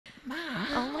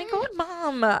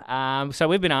So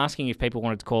we've been asking if people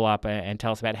wanted to call up and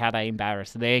tell us about how they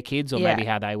embarrassed their kids or maybe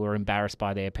how they were embarrassed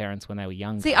by their parents when they were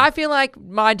younger. See, I feel like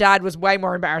my dad was way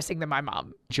more embarrassing than my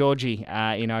mum. Georgie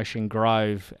in Ocean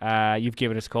Grove, you've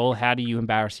given us a call. How do you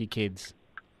embarrass your kids?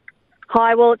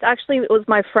 Hi, well, it was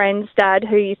my friend's dad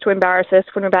who used to embarrass us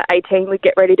when we were about 18. We'd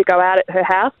get ready to go out at her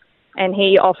house, and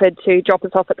he offered to drop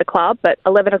us off at the club, but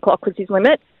 11 o'clock was his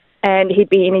limit, and he'd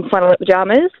be in his flannelette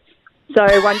pyjamas. So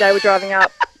one day we're driving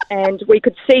up, and we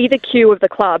could see the queue of the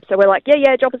club. So we're like,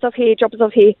 yeah, drop us off here.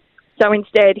 So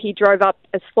instead, he drove up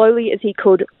as slowly as he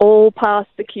could, all past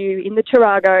the queue in the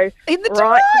tarago,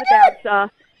 right to the bouncer,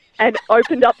 and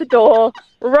opened up the door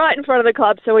right in front of the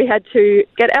club. So we had to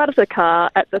get out of the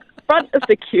car at the front of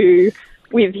the queue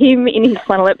with him in his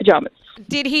flannelette pyjamas.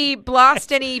 Did he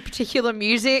blast any particular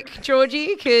music,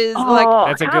 Georgie? Because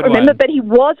that's a good I can't remember, one. but he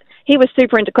was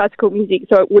super into classical music,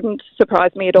 so it wouldn't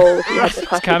surprise me at all if he had the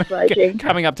classics raging.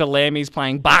 Coming up to Lammy's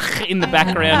playing Bach in the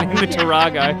background in the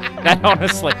tarago. That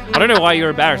honestly, I don't know why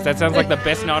you're embarrassed. That sounds like the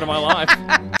best night of my life.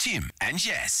 Tim and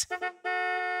Jess.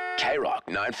 K-Rock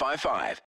 955.